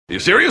Are you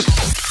serious?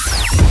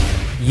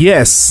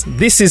 Yes,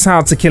 this is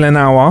How to Kill an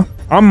Hour.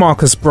 I'm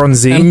Marcus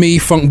Bronzy. And me,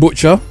 Funk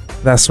Butcher.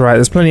 That's right,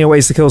 there's plenty of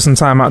ways to kill some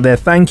time out there.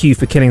 Thank you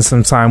for killing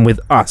some time with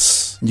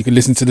us. You can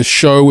listen to the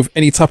show with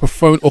any type of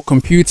phone or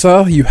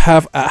computer you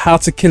have at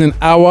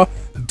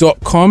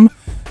howtokillanhour.com.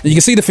 And you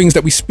can see the things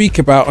that we speak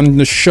about on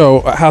the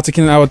show at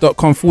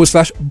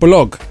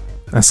howtokillanhour.com/blog.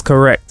 That's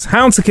correct.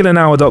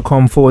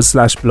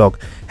 howtokillanhour.com/blog.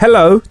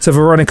 Hello to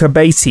Veronica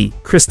Beatty,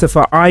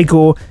 Christopher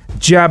Igor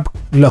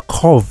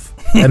Jablakov,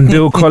 and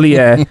Bill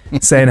Collier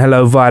saying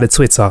hello via the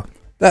Twitter.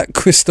 That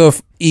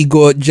Christoph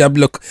Igor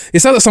Jablok.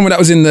 It sounds like someone that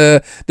was in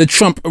the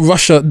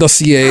Trump-Russia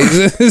dossier.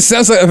 It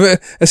sounds like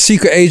a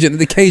secret agent that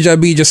the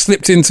KGB just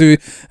slipped into,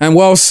 and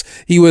whilst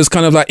he was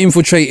kind of like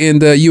infiltrating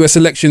the US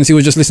elections, he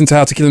was just listening to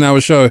How to Kill an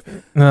Hour show.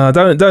 No,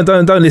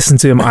 don't listen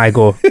to him,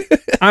 Igor.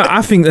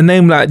 I think the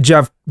name like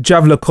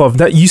Jablakov,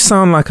 that you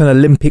sound like an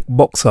Olympic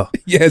boxer.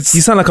 Yes.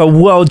 You sound like a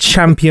world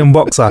champion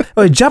boxer.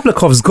 Oh,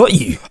 Jablakov's got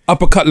you.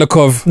 Uppercut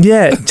Lakov.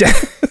 Yeah.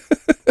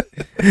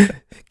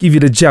 Give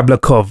you the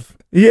Jablakov.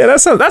 Yeah,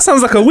 that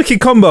sounds like a wicked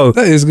combo.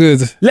 That is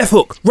good. Left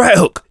hook, right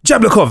hook,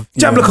 Jablakov,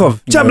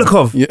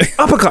 Jablakov. Yeah.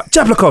 Uppercut,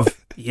 Jablakov.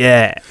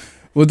 Yeah.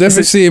 We'll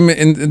definitely see him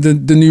in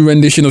the new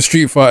rendition of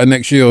Street Fighter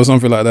next year or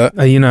something like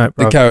that. You know it,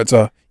 bro. The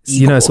character.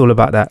 You know it's all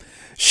about that.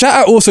 Shout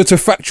out also to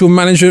Factual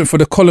Management for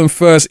the Colin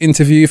First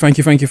interview. Thank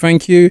you.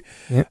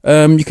 Yep.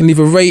 You can leave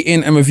a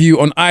rating and review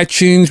on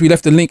iTunes. We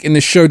left a link in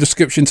the show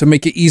description to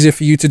make it easier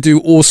for you to do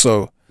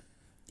also.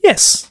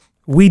 Yes,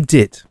 we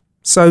did.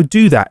 So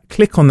do that.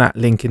 Click on that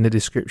link in the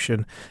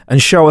description and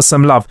show us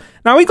some love.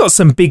 Now, we got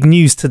some big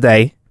news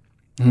today.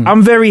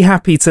 I'm very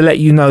happy to let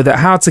you know that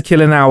How to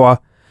Kill an Hour,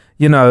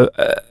 you know,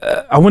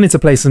 I wanted to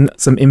play some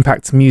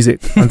impact music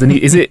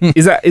underneath. Is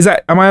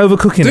that, am I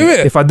overcooking Do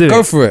it. If I do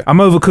Go for it. I'm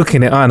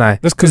overcooking it, aren't I?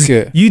 Let's cook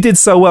it. You did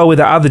so well with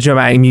that other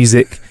dramatic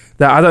music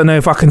that I don't know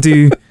if I can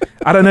do,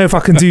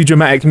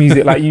 dramatic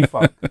music like you,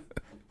 fuck.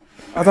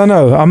 I don't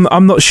know.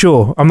 I'm not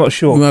sure. We might as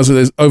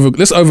well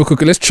let's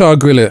overcook it. Let's char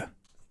grill it.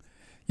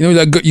 You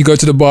know, like you go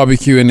to the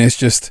barbecue and it's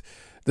just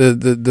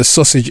the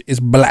sausage is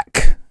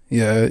black.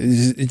 Yeah,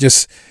 it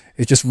just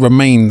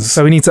remains.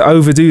 So we need to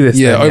overdo this.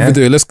 Yeah, then,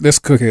 overdo it. Let's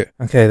cook it.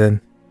 Okay then.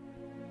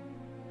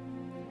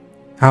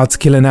 How to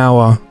Kill an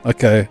Hour.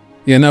 Okay.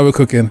 Yeah, now we're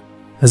cooking.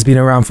 Has been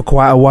around for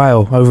quite a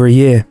while, over a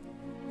year,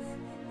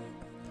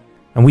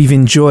 and we've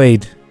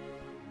enjoyed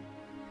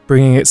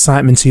bringing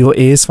excitement to your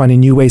ears, finding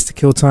new ways to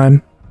kill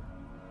time.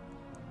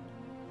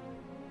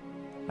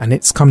 And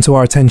it's come to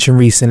our attention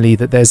recently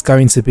that there's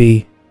going to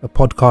be a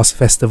podcast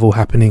festival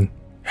happening.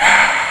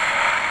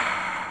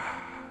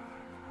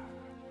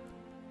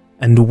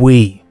 And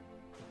we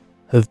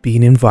have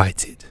been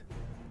invited.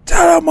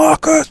 Tell him,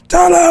 Marcus.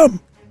 Tell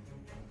him.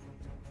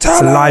 It's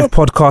a live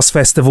podcast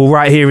festival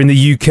right here in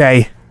the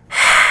UK.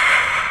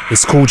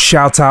 It's called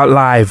ShoutOut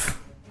Live.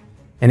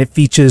 And it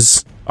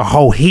features a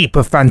whole heap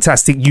of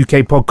fantastic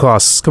UK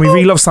podcasts. Can we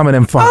relive some of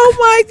them, Funk? Oh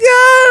my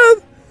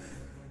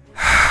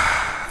God.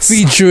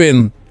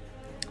 Featuring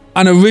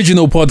an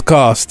original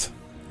podcast.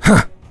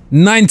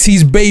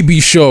 90s baby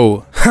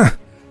show.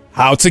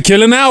 How to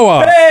Kill an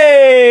Hour.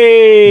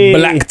 Hey!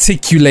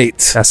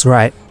 Blackticulate. That's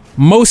right.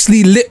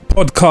 Mostly Lit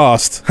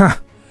podcast.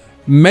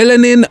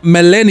 Melanin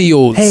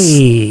Millennials.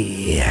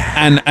 Hey.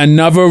 And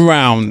Another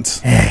Round.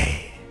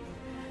 Hey.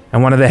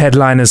 And one of the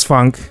headliners,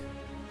 Funk.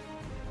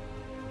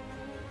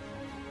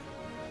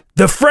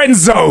 The Friend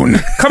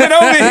Zone. Coming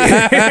over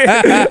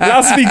here.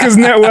 Loudspeakers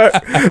Networks.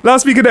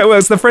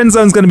 The Friend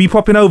Zone's going to be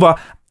popping over.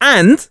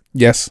 And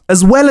yes,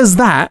 as well as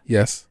that,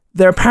 yes,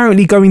 there are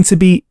apparently going to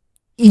be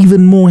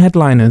even more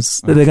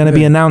headliners that they're going to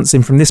be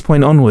announcing from this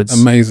point onwards.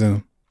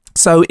 Amazing.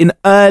 So in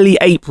early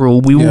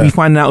April, we will be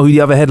finding out who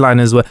the other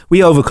headliners were. We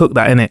overcooked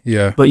that, innit?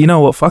 Yeah. But you know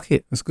what? Fuck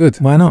it. That's good.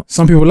 Why not?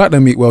 Some people like their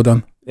meat well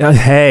done.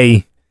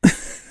 Hey.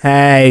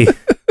 Hey.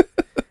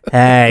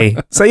 Hey.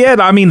 So yeah,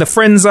 I mean, the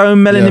Friend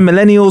Zone, Melanin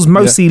Millennials,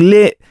 Mostly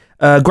Lit,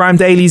 Grime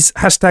Daily's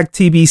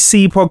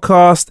 #TBC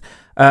podcast,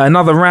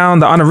 Another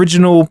Round, the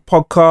Unoriginal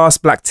podcast,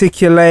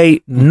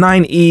 Blackticulate,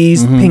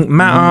 90s, Pink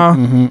Matter,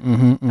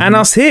 and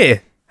us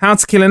here. How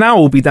to Kill an Hour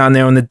will be down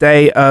there on the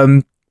day.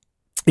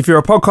 If you're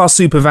a podcast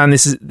super fan,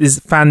 this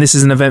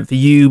is an event for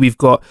you. We've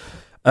got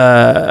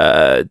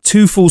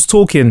Two Fools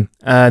Talking.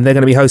 They're going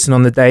to be hosting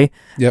on the day,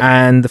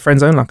 and the Friend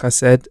Zone, like I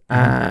said.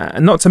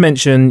 And not to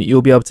mention,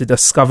 you'll be able to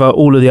discover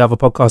all of the other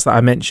podcasts that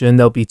I mentioned.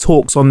 There'll be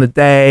talks on the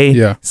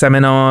day,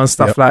 seminars,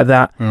 stuff like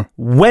that.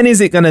 When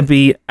is it going to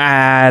be,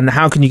 and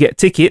how can you get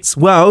tickets?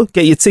 Well,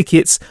 get your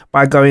tickets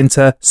by going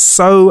to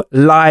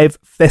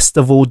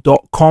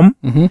solivefestival.com.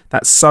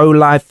 That's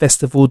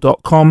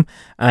solivefestival.com,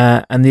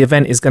 and the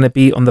event is going to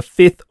be on the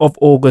 5th of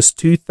August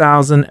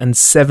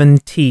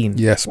 2017.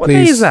 Yes, what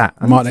please. Day is that?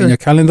 Mark it in your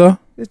calendar.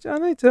 I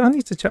need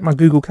to check my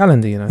Google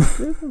Calendar, you know.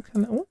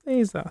 What day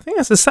is that? I think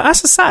that's a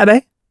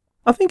Saturday.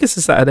 I think it's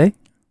a Saturday.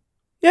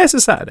 Yeah, it's a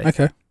Saturday.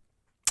 Okay.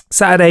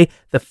 Saturday,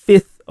 the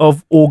 5th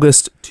of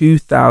August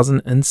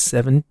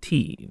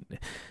 2017.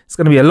 It's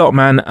going to be a lot,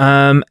 man.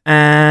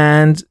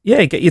 And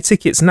yeah, get your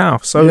tickets now.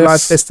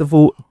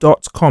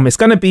 SoulLiveFestival.com. It's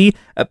going to be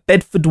at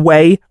Bedford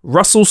Way,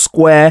 Russell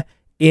Square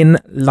in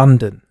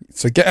London.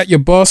 So get at your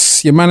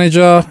boss, your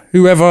manager,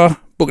 whoever,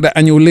 book that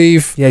annual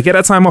leave. Yeah, get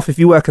that time off if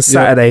you work a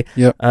Saturday.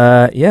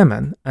 Yeah. Yeah,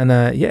 man. And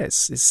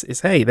it's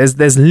hey,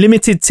 there's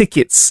limited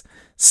tickets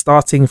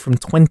starting from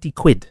 20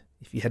 quid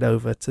if you head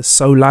over to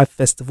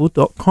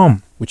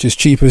SoulLiveFestival.com. Which is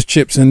cheap as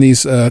chips in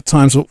these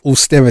times of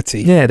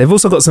austerity. Yeah, they've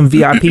also got some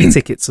VIP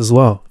tickets as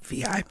well.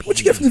 VIP. What'd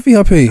you get for the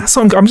VIP? That's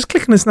what I'm just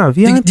clicking this now.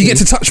 VIP. You get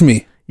to touch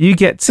me. You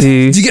get to.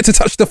 Do you get to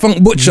touch the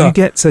funk butcher?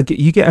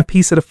 You get a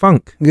piece of the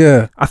funk.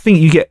 Yeah. I think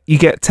you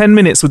get 10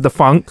 minutes with the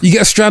funk. You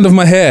get a strand of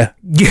my hair.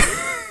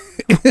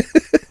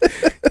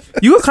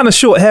 You got kind of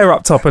short hair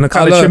up top and a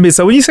kind of trim it.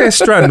 So when you say a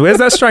strand, where's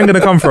that strand going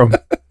to come from?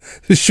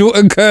 Short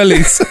and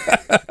curlies.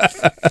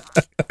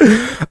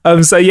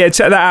 So yeah,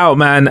 check that out,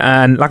 man.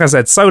 And like I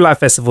said,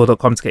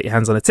 SoulLiveFestival.com to get your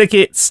hands on the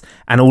tickets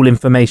and all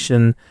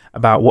information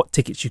about what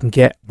tickets you can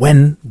get,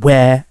 when,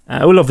 where.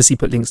 We'll obviously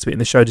put links to it in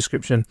the show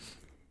description.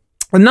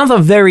 Another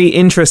very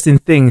interesting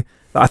thing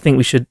that I think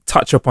we should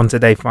touch upon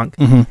today, Funk,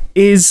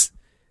 is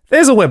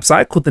there's a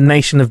website called The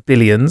Nation of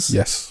Billions.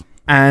 Yes.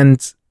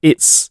 And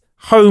it's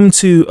home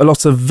to a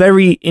lot of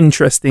very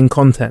interesting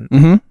content.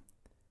 And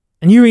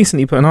you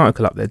recently put an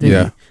article up there,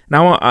 didn't you?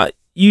 Now,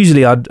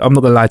 usually, I'm not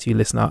going to lie to you,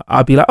 listener.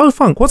 I'd be like, oh,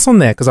 Funk, what's on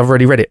there? Because I've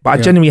already read it. But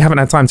I genuinely haven't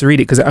had time to read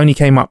it because it only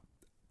came up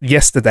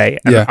yesterday.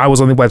 And I was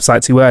on the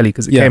website too early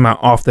because it came out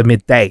after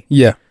midday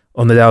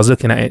on the day I was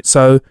looking at it.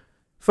 So,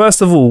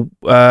 first of all,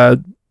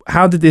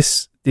 how did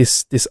this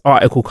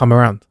article come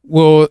around?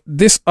 Well,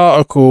 this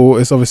article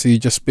is obviously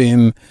just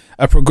been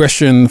a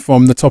progression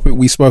from the topic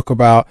we spoke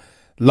about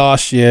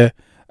last year,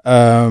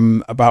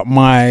 about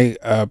my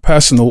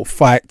personal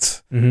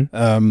fight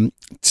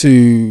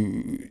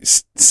to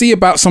see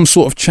about some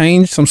sort of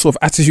change, some sort of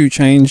attitude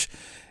change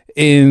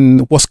in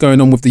what's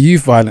going on with the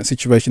youth violence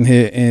situation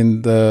here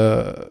in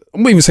I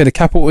won't even say the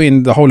capital,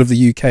 in the whole of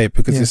the UK,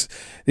 because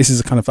this is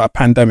a kind of a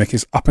pandemic.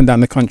 It's up and down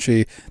the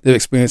country. They're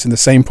experiencing the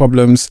same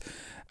problems.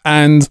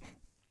 And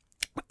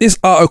this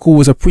article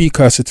was a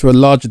precursor to a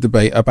larger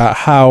debate about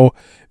how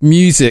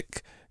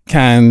music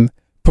can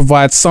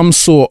provide some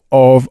sort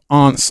of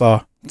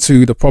answer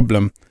to the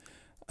problem.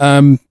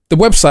 The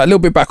website, a little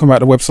bit background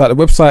about the website. The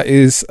website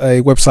is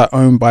a website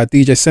owned by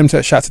DJ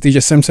Semtex. Shout out to DJ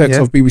Semtex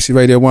of BBC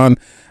Radio 1.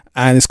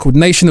 And it's called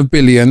Nation of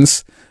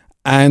Billions.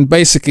 And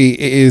basically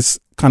it is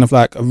kind of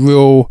like a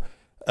real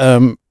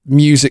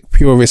music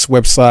purist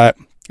website.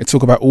 They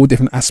talk about all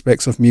different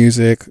aspects of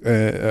music,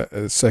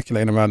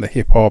 circulating around the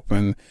hip hop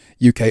and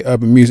UK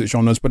urban music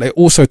genres, but they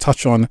also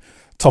touch on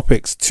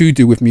topics to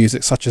do with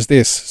music, such as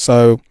this.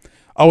 So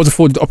I was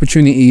afforded the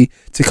opportunity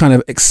to kind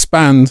of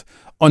expand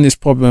on this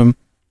problem.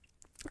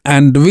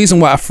 And the reason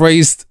why I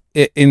phrased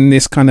it in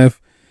this kind of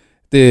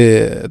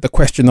the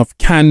question of,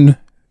 can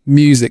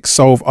music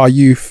solve our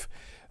youth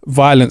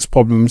violence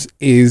problems,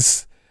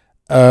 is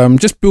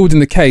just building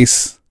the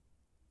case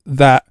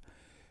that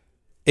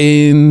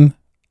in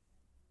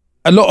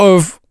a lot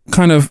of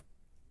kind of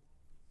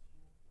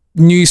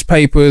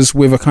newspapers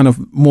with a kind of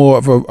more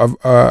of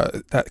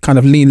a that kind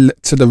of lean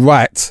to the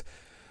right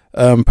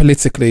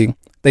politically,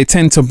 they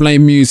tend to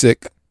blame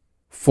music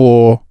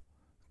for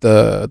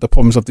the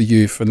problems of the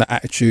youth and the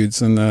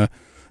attitudes and the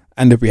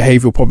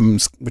behavioural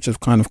problems which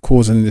have kind of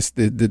causing this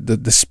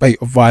the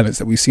spate of violence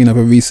that we've seen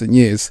over recent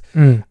years.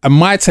 And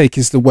my take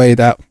is the way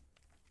that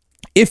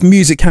if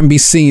music can be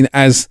seen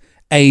as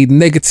a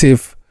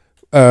negative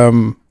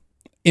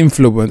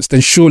influence,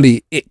 then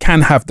surely it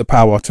can have the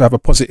power to have a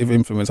positive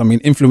influence. I mean,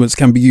 influence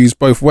can be used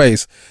both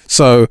ways.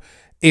 So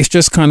it's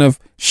just kind of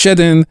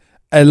shedding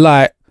a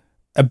light,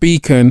 a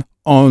beacon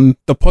on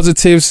the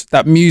positives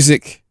that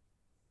music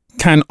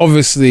can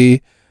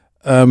obviously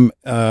kind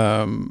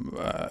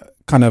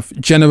of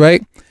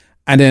generate,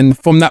 and then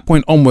from that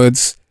point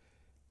onwards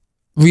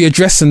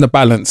readdressing the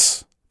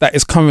balance that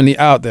is currently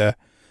out there.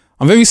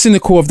 I'm very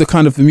cynical of the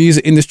kind of the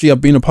music industry.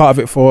 I've been a part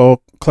of it for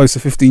close to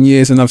 15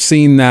 years, and I've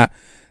seen that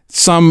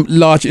some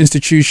large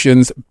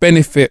institutions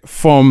benefit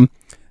from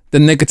the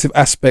negative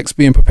aspects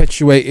being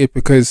perpetuated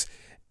because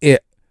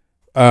it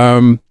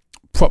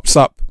props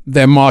up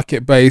their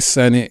market base,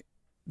 and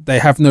they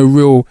have no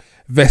real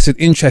vested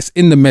interest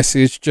in the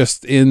message,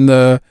 just in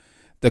the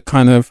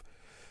kind of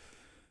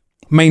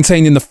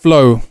maintaining the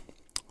flow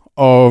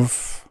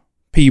of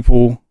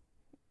people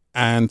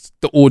and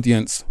the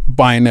audience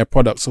buying their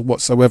products or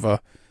whatsoever.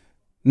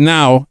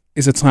 Now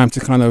is a time to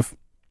kind of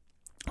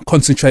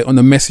concentrate on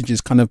the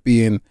messages kind of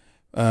being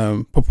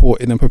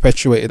purported and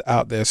perpetuated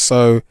out there.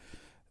 So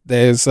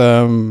there's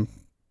in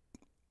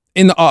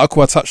the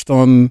article I touched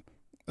on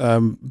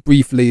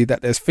briefly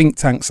that there's think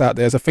tanks out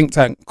there. There's a think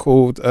tank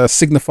called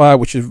Signify,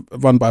 which is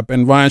run by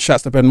Ben Ryan.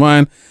 Shouts to Ben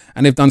Ryan,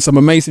 and they've done some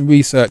amazing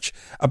research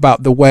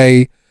about the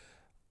way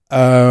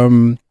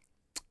black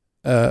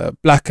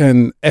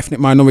and ethnic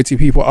minority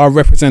people are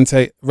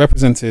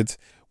represented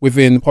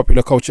within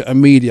popular culture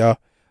and media,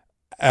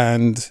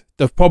 and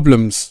the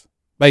problems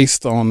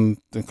based on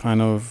the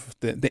kind of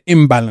the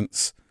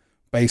imbalance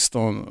based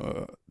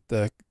on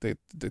the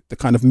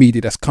kind of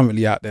media that's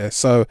currently out there.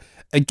 So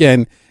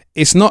again,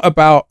 it's not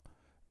about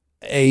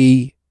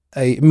me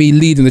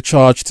leading the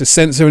charge to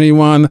censor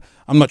anyone.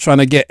 I'm not trying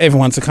to get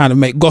everyone to kind of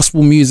make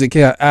gospel music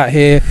out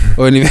here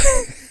or anything.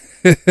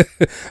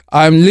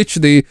 I'm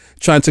literally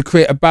trying to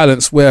create a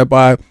balance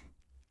whereby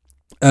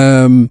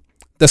the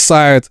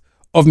side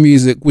of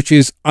music which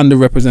is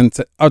underrepresented,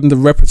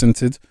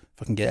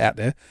 if I can get out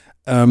there,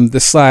 the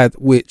side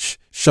which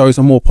shows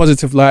a more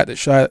positive light, the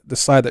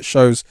side that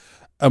shows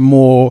a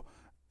more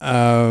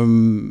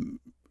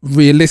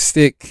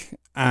realistic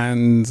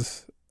and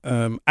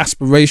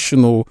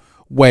aspirational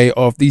way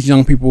of these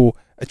young people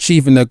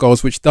achieving their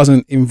goals, which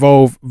doesn't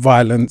involve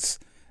violence,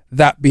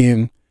 that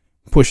being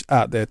pushed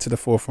out there to the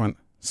forefront.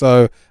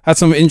 So had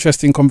some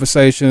interesting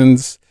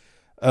conversations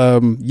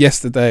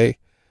yesterday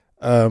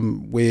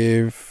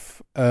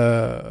with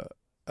a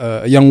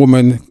young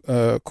woman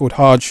called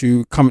Haj,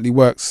 who currently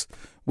works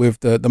with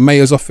the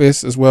mayor's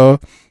office as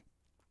well.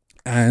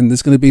 And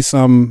there's going to be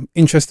some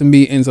interesting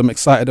meetings I'm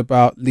excited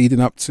about leading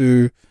up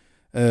to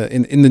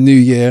in the new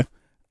year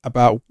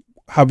about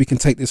how we can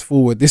take this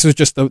forward. This was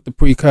just the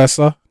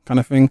precursor kind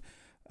of thing.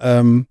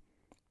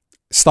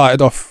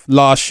 Started off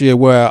last year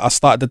where I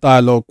started the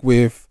dialogue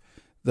with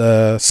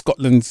the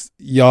Scotland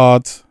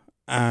Yard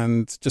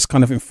and just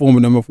kind of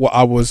informing them of what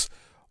I was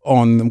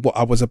on and what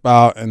I was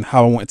about and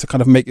how I wanted to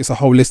kind of make this a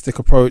holistic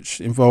approach,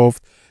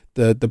 involved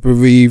the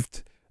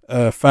bereaved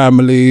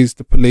families,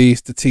 the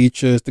police, the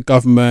teachers, the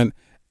government,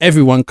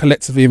 everyone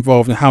collectively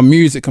involved, and how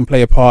music can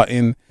play a part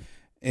in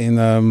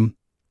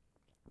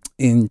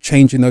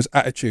changing those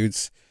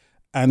attitudes.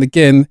 And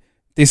again,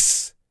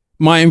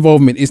 my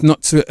involvement is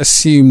not to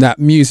assume that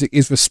music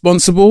is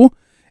responsible.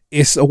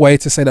 It's a way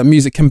to say that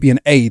music can be an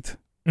aid.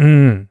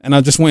 And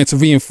I just wanted to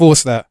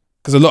reinforce that,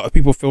 because a lot of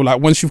people feel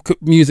like once you've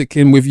put music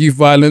in with youth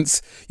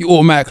violence, you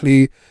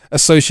automatically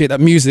associate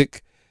that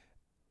music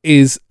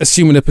is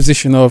assuming a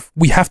position of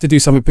we have to do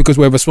something because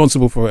we're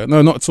responsible for it.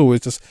 No, not at all.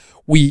 It's just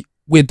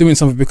we're doing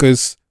something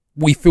because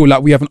we feel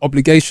like we have an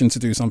obligation to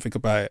do something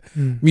about it.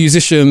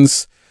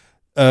 Musicians,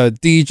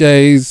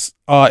 DJs,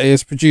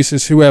 artists,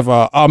 producers,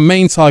 whoever, our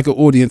main target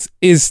audience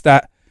is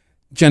that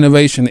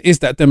generation, is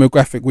that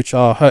demographic which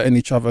are hurting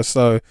each other.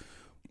 So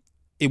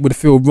it would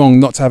feel wrong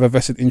not to have a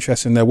vested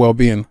interest in their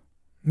well-being.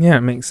 Yeah,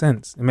 it makes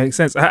sense. It makes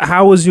sense.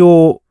 How was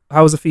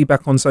the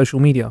feedback on social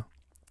media?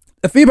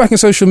 The feedback on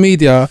social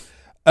media,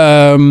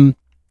 it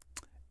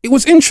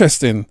was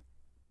interesting.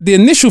 The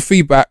initial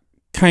feedback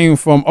came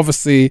from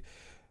obviously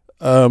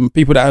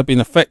people that had been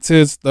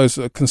affected, those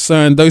who are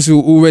concerned, those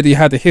who already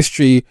had a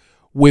history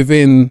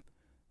within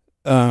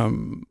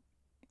the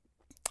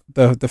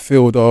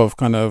field of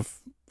kind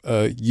of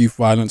youth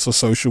violence or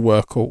social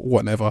work or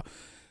whatever.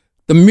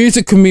 The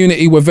music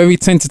community were very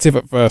tentative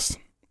at first.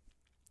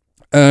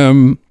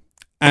 And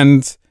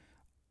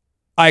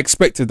I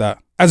expected that.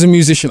 As a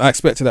musician, I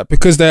expected that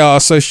because they are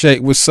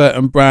associated with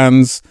certain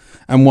brands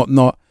and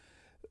whatnot.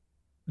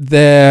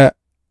 Their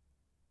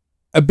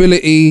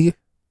ability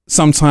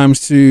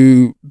sometimes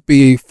to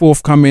be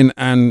forthcoming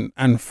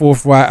and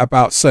forthright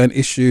about certain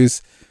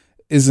issues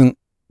isn't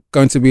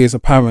going to be as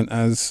apparent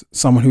as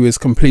someone who is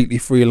completely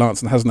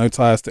freelance and has no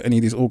ties to any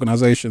of these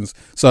organizations.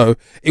 So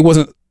it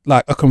wasn't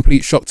like a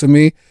complete shock to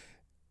me.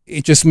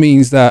 It just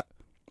means that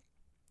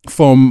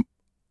from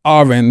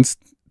our end,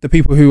 the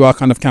people who are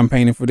kind of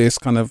campaigning for this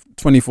kind of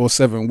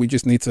 24/7, we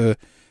just need to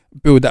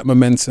build that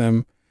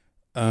momentum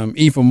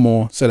even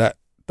more so that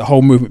the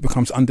whole movement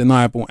becomes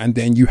undeniable, and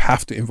then you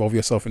have to involve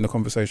yourself in the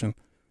conversation.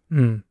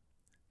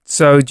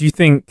 So do you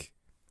think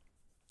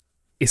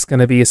it's going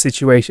to be a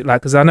situation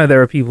like, because I know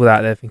there are people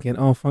out there thinking,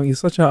 oh, Funk, you're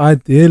such an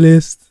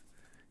idealist,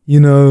 you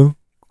know,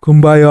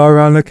 kumbaya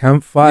around the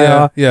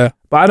campfire. Yeah.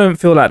 But I don't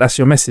feel like that's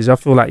your message. I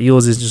feel like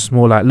yours is just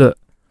more like, look,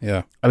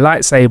 a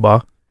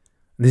lightsaber,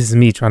 this is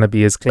me trying to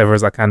be as clever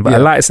as I can, but a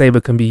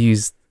lightsaber can be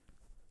used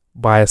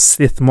by a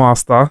Sith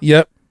master.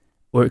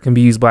 Or it can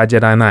be used by a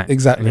Jedi Knight.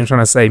 Exactly. And you're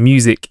trying to say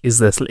music is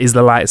the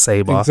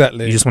lightsaber.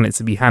 Exactly. You just want it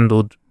to be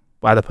handled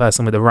by the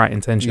person with the right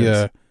intentions.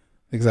 Yeah,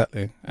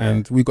 exactly.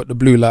 And we got the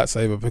blue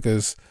lightsaber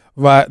because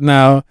right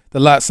now the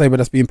lightsaber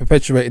that's being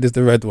perpetuated is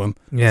the red one.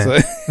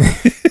 Yeah.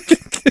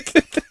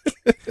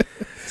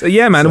 So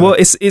yeah, man. Well,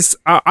 it's.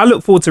 I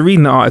look forward to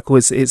reading the article.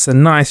 It's a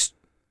nice,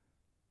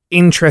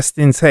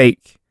 interesting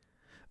take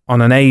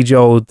on an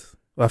age-old.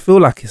 I feel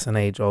like it's an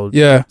age-old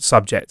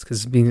subject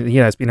because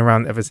it's been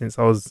around ever since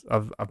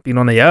I've been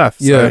on the earth.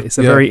 So it's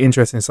a very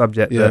interesting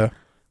subject that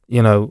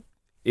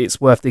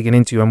it's worth digging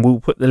into, and we'll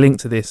put the link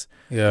to this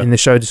in the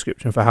show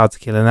description for How to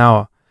Kill an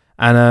Hour.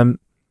 And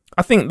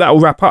I think that will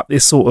wrap up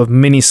this sort of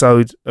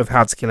mini-sode of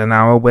How to Kill an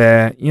Hour,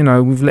 where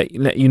we've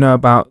let you know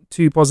about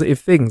two positive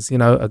things.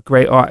 A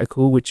great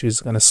article which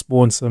is going to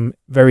spawn some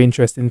very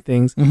interesting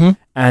things,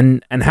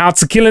 and How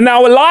to Kill an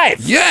Hour live.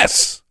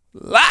 Yes.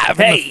 Live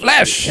in the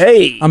flesh.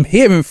 Hey, I'm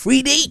here in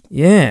 3D.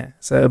 Yeah,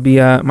 so it'll be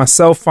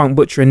myself, Funk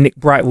Butcher, and Nick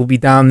Bright will be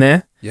down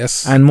there.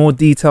 Yes. And more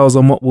details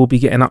on what we'll be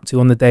getting up to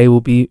on the day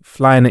will be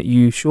flying at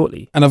you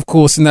shortly. And of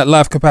course, in that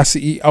live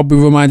capacity, I'll be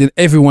reminding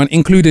everyone,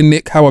 including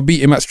Nick, how I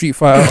beat him at Street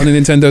Fighter on the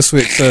Nintendo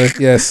Switch. So,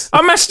 yes.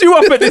 I messed you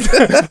up at this.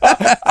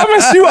 I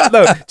messed you up,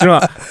 though. Do you know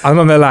what? I'm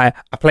not going to lie.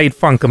 I played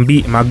Funk and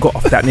beat him. I got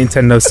off that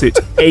Nintendo Switch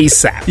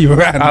ASAP. You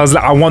ran. I was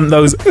like, I want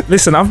those.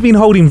 Listen, I've been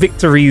holding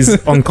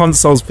victories on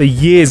consoles for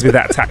years with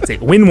that tactic.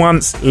 Win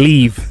once,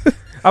 leave.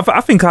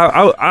 I think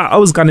I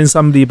was gunning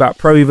somebody about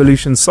Pro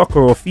Evolution Soccer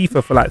or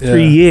FIFA for like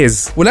 3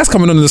 years. Well, that's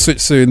coming on the Switch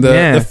soon, the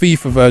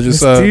FIFA version.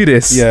 Let's do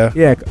this.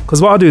 Yeah.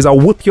 Because what I'll do is I'll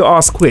whoop your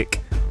ass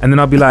quick, and then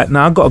I'll be like,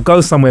 nah, I've got to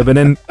go somewhere. But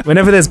then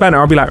whenever there's banter,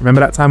 I'll be like, remember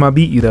that time I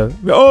beat you though?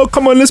 Oh,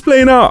 come on, let's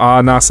play now.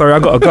 Oh, nah, sorry, I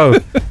got to go.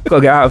 Got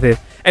to get out of here.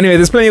 Anyway,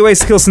 there's plenty of ways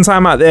to kill some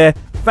time out there.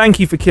 Thank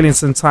you for killing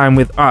some time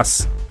with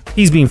us.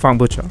 He's been Funk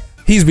Butcher.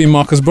 He's been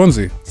Marcus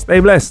Bronzy. Stay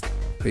blessed.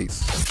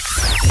 Peace.